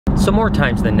So more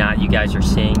times than not, you guys are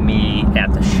seeing me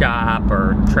at the shop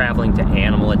or traveling to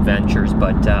animal adventures,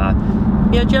 but yeah,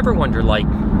 did you ever wonder, like,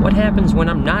 what happens when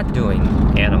I'm not doing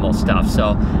animal stuff?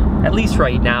 So at least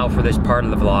right now for this part of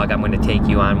the vlog, I'm going to take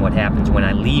you on what happens when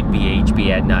I leave BHB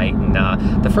at night.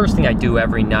 And the first thing I do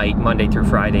every night, Monday through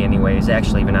Friday anyways,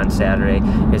 actually even on Saturday,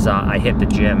 is I hit the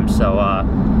gym. So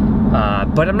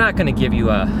but I'm not going to give you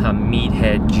a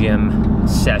meathead gym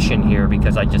session here,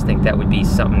 because I just think that would be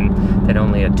something that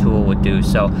only a tool would do.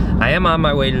 So I am on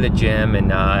my way to the gym,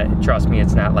 and trust me,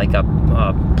 it's not like a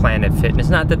Planet Fitness.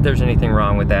 Not that there's anything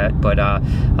wrong with that, but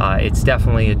it's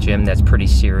definitely a gym that's pretty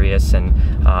serious, and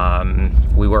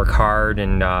we work hard,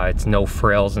 and it's no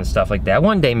frills and stuff like that.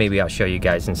 One day maybe I'll show you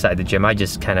guys inside the gym. I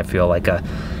just kind of feel like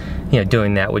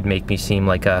doing that would make me seem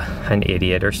like an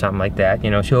idiot or something like that. You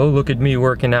know, so, oh, look at me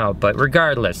working out. But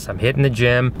regardless, I'm hitting the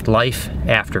gym. Life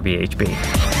after BHB.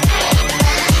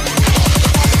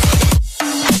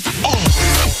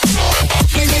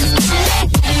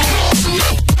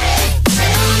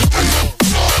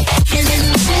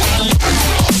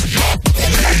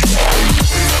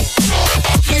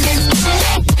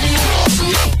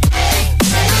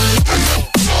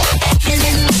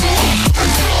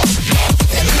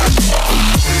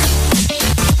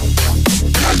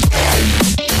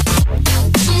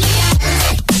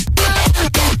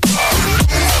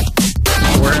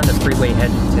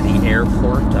 Heading to the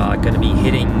airport, going to be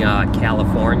hitting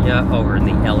California over in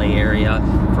the LA area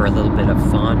for a little bit of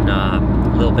fun,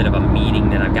 a little bit of a meeting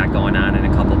that I've got going on in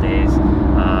a couple days.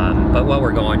 But while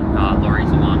we're going, Lori's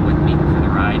along with me for the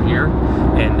ride here,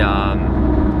 and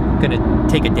gonna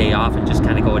take a day off and just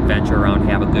kind of go adventure around,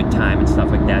 have a good time and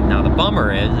stuff like that. Now the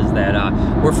bummer is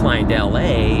that we're flying to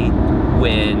LA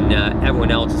when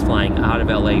everyone else is flying out of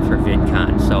LA for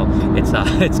Vidcon, so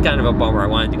it's kind of a bummer. I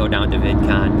wanted to go down to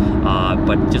Vidcon,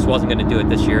 but just wasn't going to do it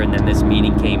this year. And then this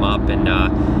meeting came up, and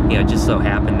you know, it just so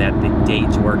happened that the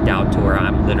dates worked out to where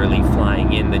I'm literally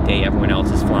flying in the day everyone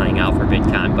else is flying out for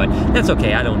Vidcon. But that's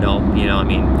okay. I don't know. You know, I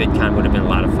mean, Vidcon would have been a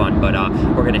lot of fun, but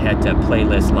we're going to head to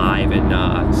Playlist Live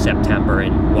in September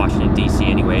in Washington D.C.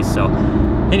 anyways. So,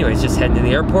 anyways, just heading to the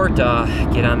airport,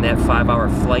 get on that 5-hour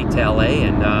flight to LA,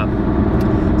 and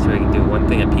so we can do. One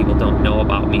thing that people don't know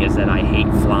about me is that I hate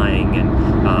flying, and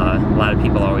a lot of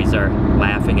people always are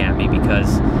laughing at me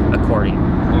because,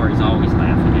 Lori's always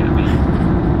laughing at me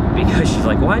because she's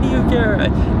like, why do you care?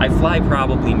 I fly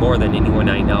probably more than anyone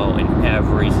I know, and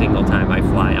every single time I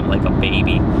fly, I'm like a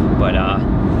baby. But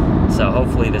so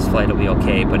hopefully this flight will be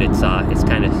okay. But it's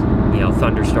kind of, you know,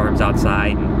 thunderstorms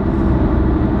outside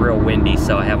and real windy,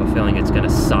 so I have a feeling it's gonna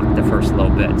suck the first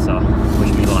little bit. So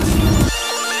wish me luck.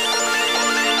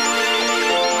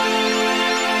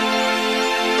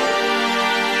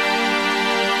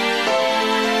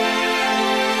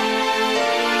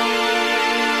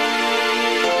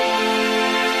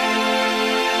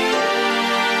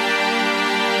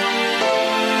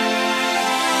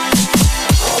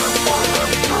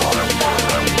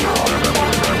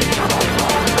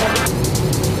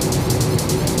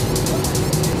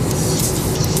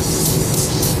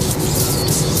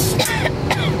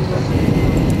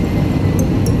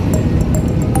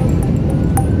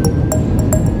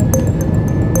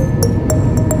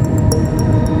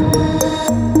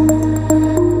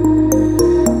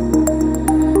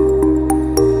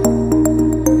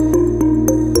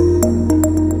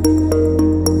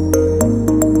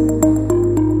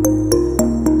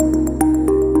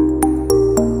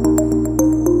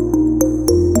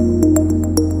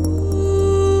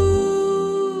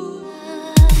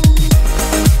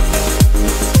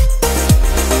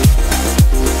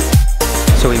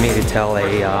 So we made it to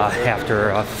LA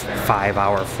after a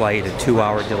 5-hour flight, a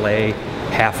 2-hour delay,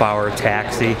 half-hour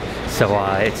taxi. So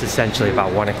it's essentially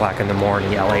about 1 o'clock in the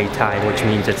morning LA time, which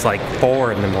means it's like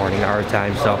 4 in the morning our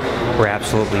time. So we're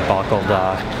absolutely buckled.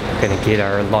 Gonna get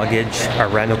our luggage, our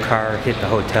rental car, hit the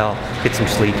hotel, get some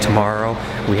sleep tomorrow.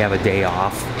 We have a day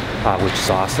off, which is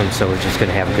awesome. So we're just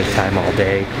gonna have a good time all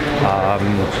day.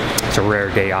 It's a rare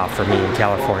day off for me in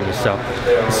California, so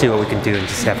we'll see what we can do and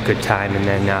just have a good time. And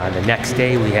then the next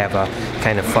day we have a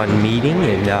kind of fun meeting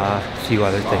and a few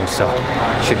other things, so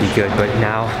should be good. But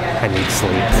now I need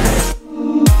sleep.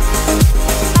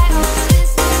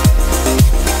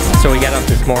 So we got up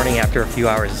this morning after a few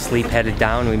hours of sleep, headed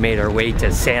down. We made our way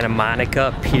to Santa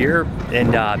Monica Pier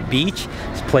and Beach.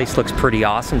 This place looks pretty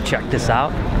awesome. Check this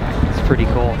out. It's pretty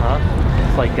cool, huh?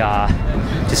 It's like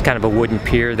just kind of a wooden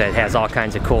pier that has all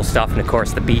kinds of cool stuff, and of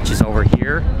course the beach is over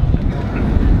here.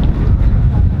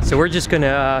 So we're just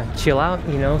gonna chill out,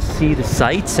 you know, see the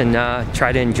sights, and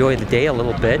try to enjoy the day a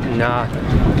little bit,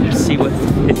 and see what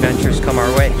adventures come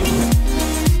our way.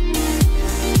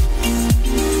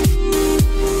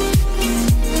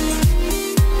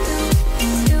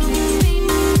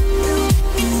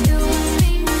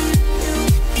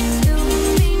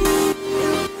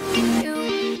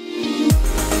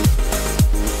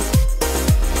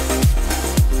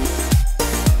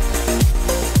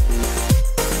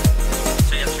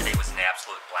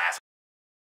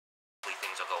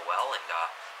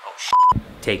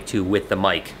 Take two with the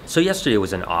mic. So yesterday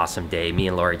was an awesome day. Me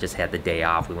and Lori just had the day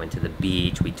off. We went to the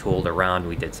beach, we tooled around,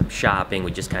 we did some shopping,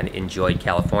 we just kind of enjoyed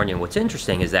California. And what's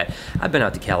interesting is that I've been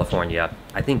out to California,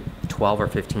 I think 12 or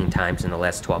 15 times in the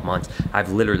last 12 months.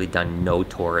 I've literally done no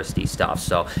touristy stuff.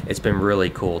 So it's been really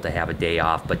cool to have a day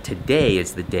off. But today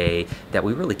is the day that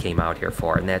we really came out here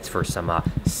for, and that's for some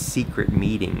secret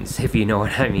meetings, if you know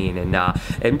what I mean.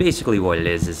 And basically what it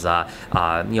is you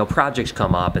know, projects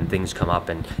come up and things come up,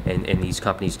 and these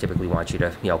companies typically want you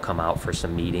to, you know, come out for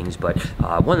some meetings. But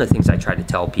one of the things I try to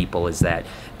tell people is that,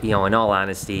 you know, in all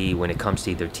honesty, when it comes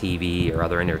to either TV or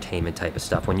other entertainment type of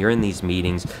stuff, when you're in these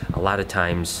meetings, a lot of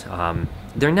times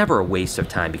they're never a waste of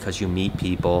time, because you meet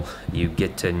people, you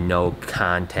get to know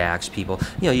contacts, people,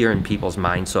 you know, you're in people's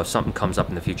minds, so if something comes up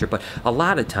in the future. But a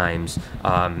lot of times,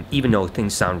 even though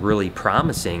things sound really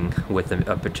promising with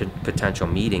a potential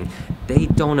meeting, they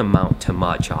don't amount to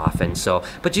much often. So,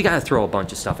 but you got to throw a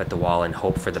bunch of stuff at the wall and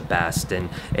hope for the best. And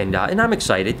I'm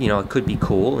excited. You know, it could be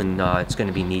cool, and it's going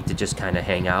to be neat to just kind of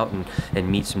hang out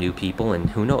and meet some new people. And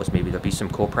who knows, maybe there'll be some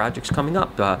cool projects coming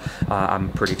up. I'm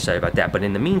pretty excited about that. But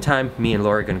in the meantime, me and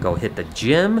Laura are going to go hit the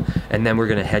gym, and then we're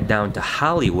going to head down to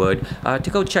Hollywood to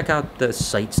go check out the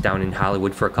sights down in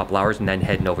Hollywood for a couple hours, and then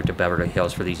heading over to Beverly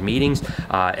Hills for these meetings.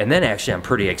 And then actually, I'm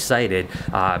pretty excited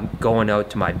going out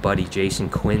to my buddy Jason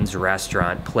Quinn's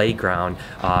restaurant, Playground,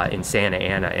 in Santa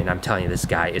Ana. And I'm telling you, this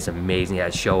guy is amazing. He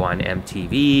has a show on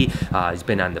MTV. He's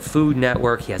been on the Food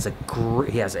Network. He has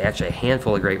actually a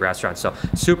handful of great restaurants. So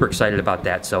super excited about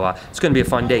that. So it's going to be a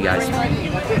fun day, guys.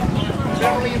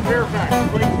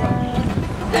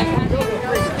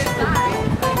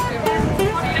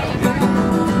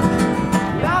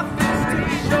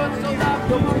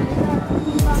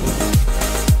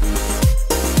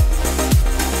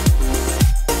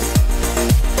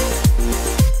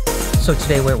 So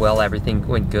today went well, everything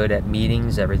went good at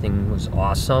meetings, everything was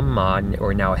awesome.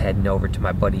 We're now heading over to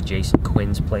my buddy Jason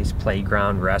Quinn's place,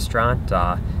 Playground Restaurant.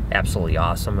 Absolutely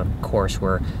awesome. Of course,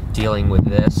 we're dealing with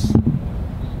this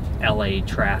LA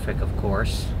traffic, of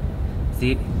course.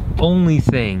 The only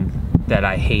thing that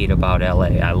I hate about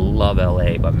LA, I love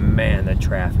LA, but man, the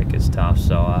traffic is tough.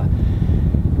 So,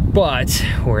 but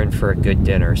we're in for a good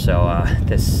dinner. So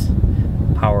this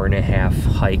hour-and-a-half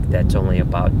hike that's only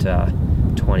about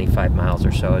 25 miles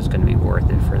or so is going to be worth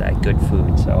it for that good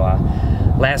food. So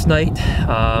last night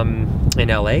in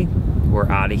LA, we're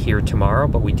out of here tomorrow,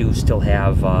 but we do still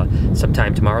have some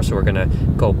time tomorrow, so we're gonna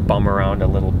go bum around a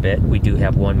little bit. We do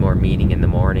have one more meeting in the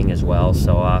morning as well.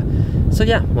 So so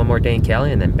yeah, one more day in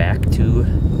Cali, and then back to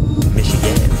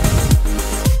Michigan.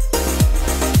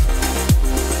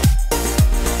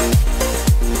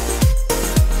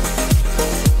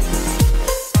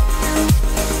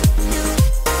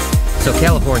 So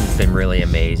California's been really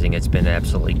amazing. It's been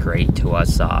absolutely great to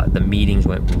us. The meetings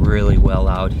went really well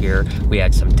out here. We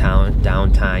had some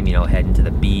downtime, you know, heading to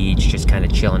the beach, just kind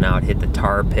of chilling out, hit the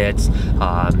tar pits.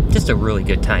 Just a really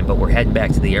good time, but we're heading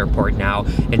back to the airport now.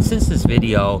 And since this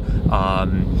video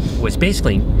was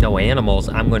basically no animals,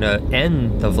 I'm gonna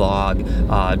end the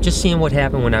vlog just seeing what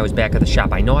happened when I was back at the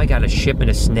shop. I know I got a shipment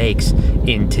of snakes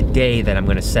in today that I'm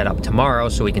gonna set up tomorrow,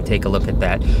 so we can take a look at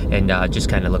that and just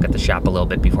kind of look at the shop a little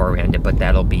bit before we end it. But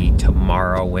that'll be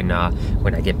tomorrow when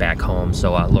I get back home.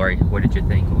 So Lori, what did you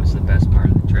think? What was the best part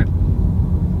of the trip?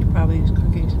 Probably his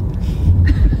cookies.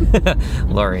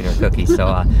 Lori and her cookies.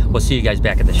 So we'll see you guys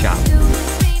back at the shop.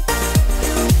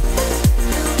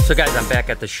 So guys, I'm back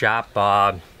at the shop.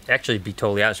 Actually, to be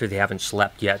totally honest with you, I haven't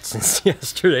slept yet since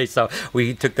yesterday. So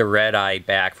we took the red eye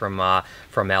back from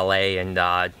LA,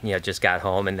 and you know, just got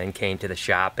home and then came to the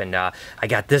shop, and I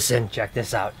got this in. Check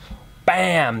this out.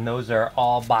 Bam! Those are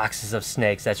all boxes of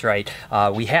snakes. That's right.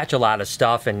 We hatch a lot of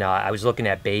stuff, and I was looking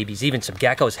at babies. Even some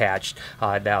geckos hatched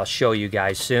that I'll show you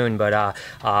guys soon. But I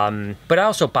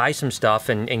also buy some stuff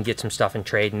and get some stuff in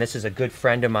trade. And this is a good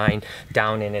friend of mine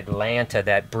down in Atlanta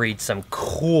that breeds some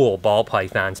cool ball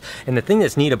pythons. And the thing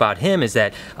that's neat about him is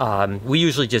that we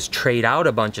usually just trade out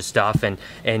a bunch of stuff,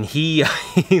 and he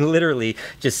literally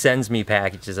just sends me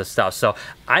packages of stuff. So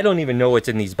I don't even know what's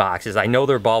in these boxes. I know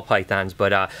they're ball pythons,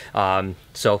 but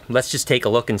so let's just take a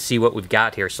look and see what we've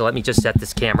got here. So let me just set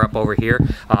this camera up over here.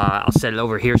 I'll set it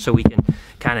over here so we can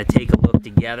kind of take a look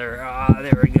together.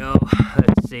 There we go.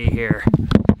 Let's see here.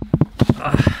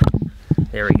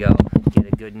 There we go.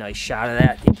 Get a good nice shot of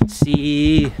that. You can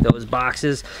see those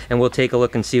boxes, and we'll take a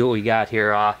look and see what we got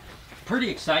here. Pretty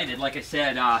excited. Like I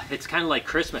said, it's kind of like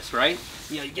Christmas, right?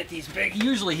 You know, you get these big,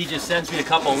 usually he just sends me a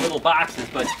couple little boxes,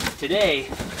 but today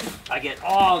I get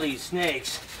all these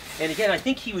snakes. And again, I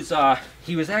think he was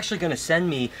actually going to send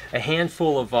me a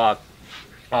handful of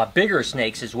bigger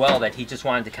snakes as well that he just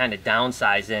wanted to kind of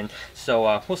downsize in.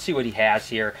 So we'll see what he has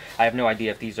here. I have no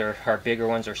idea if these are bigger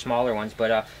ones or smaller ones,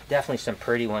 but definitely some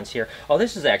pretty ones here. Oh,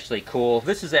 this is actually cool.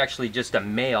 This is actually just a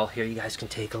male. Here, you guys can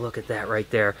take a look at that right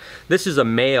there. This is a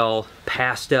male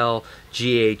pastel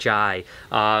GHI.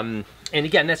 And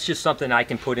again, that's just something I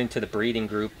can put into the breeding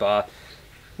group,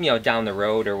 you know, down the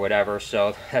road or whatever.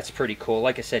 So that's pretty cool.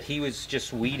 Like I said, he was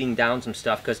just weeding down some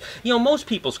stuff because, you know, most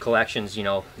people's collections, you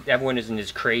know, everyone isn't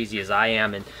as crazy as I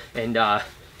am and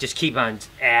just keep on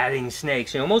adding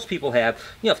snakes. You know, most people have,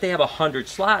 you know, if they have 100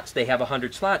 slots, they have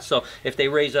 100 slots. So if they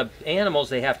raise up animals,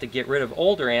 they have to get rid of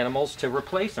older animals to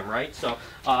replace them, right? So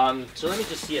so let me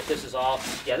just see if this is all,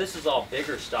 yeah, this is all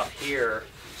bigger stuff here.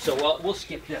 So we'll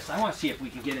skip this. I want to see if we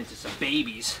can get into some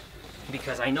babies,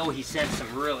 because I know he sent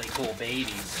some really cool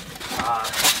babies.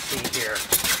 Let's see here.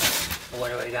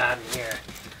 What do we got in here?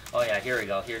 Oh yeah, here we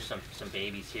go. Here's some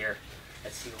babies here.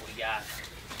 Let's see what we got.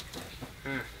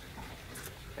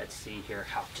 Let's see here.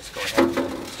 I'll just go ahead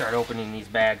and start opening these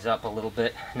bags up a little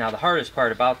bit. Now the hardest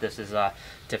part about this is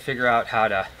to figure out how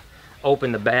to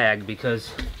open the bag,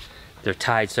 because they're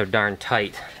tied so darn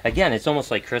tight. Again, it's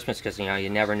almost like Christmas, because, you know, you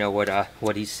never know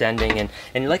what he's sending,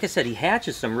 and like I said, he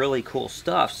hatches some really cool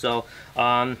stuff. So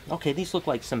okay, these look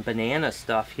like some banana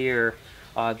stuff here.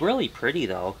 Really pretty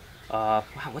though. Wow,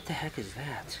 what the heck is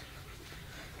that?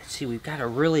 Let's see, we've got a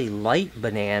really light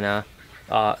banana.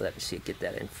 Let me see, get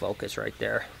that in focus right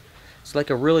there. It's like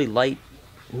a really light,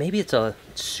 maybe it's a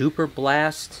super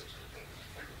blast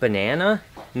banana,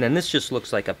 and then this just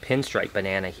looks like a pinstripe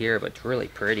banana here, but it's really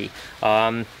pretty.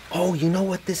 Oh, you know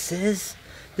what this is?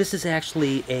 This is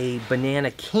actually a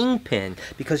banana kingpin,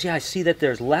 because yeah, I see that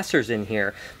there's lessers in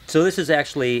here. So this is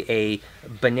actually a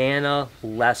banana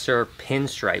lesser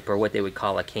pinstripe, or what they would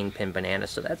call a kingpin banana.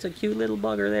 So that's a cute little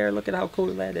bugger there. Look at how cool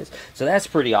that is. So that's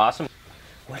pretty awesome.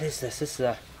 What is this? This is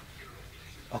a...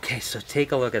 Okay, so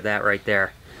take a look at that right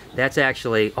there. That's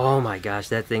actually, oh my gosh,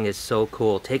 that thing is so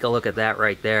cool. Take a look at that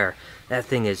right there. That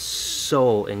thing is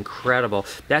so incredible.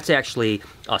 That's actually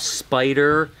a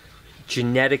spider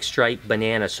genetic stripe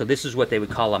banana. So this is what they would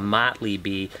call a motley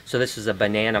bee. So this is a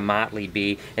banana motley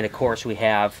bee. And of course we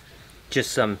have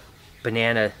just some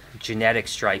banana genetic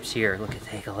stripes here.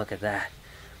 Take a look at that.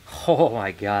 Oh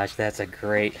my gosh, that's a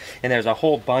great, and there's a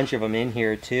whole bunch of them in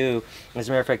here too. As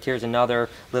a matter of fact, here's another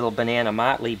little banana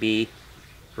motley bee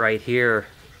right here.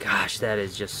 Gosh, that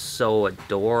is just so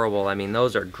adorable. I mean,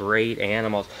 those are great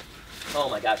animals. Oh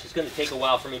my gosh, it's going to take a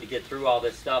while for me to get through all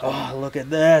this stuff. Oh, look at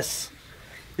this.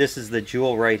 This is the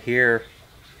jewel right here.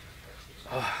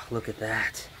 Oh, look at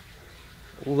that.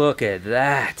 Look at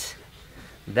that.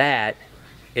 That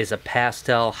is a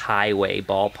pastel highway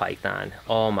ball python.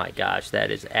 Oh my gosh, that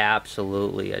is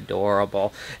absolutely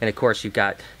adorable. And of course you've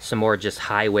got some more just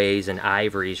highways and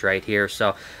ivories right here.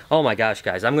 So oh my gosh,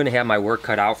 guys, I'm gonna have my work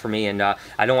cut out for me, and I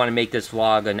don't want to make this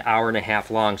vlog an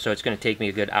hour-and-a-half long, so it's gonna take me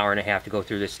a good hour-and-a-half to go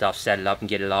through this stuff, set it up, and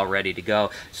get it all ready to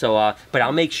go. So but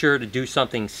I'll make sure to do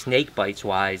something snake bites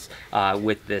wise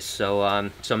with this. So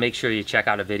so make sure you check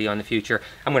out a video in the future.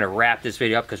 I'm gonna wrap this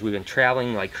video up because we've been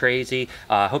traveling like crazy.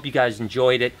 Hope you guys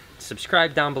enjoyed it.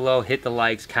 Subscribe down below, hit the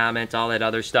likes, comments, all that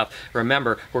other stuff.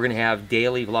 Remember, we're going to have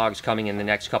daily vlogs coming in the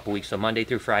next couple weeks. So Monday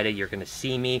through Friday, you're going to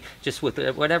see me just with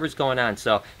whatever's going on.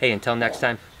 So, hey, until next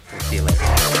time, we'll see you later.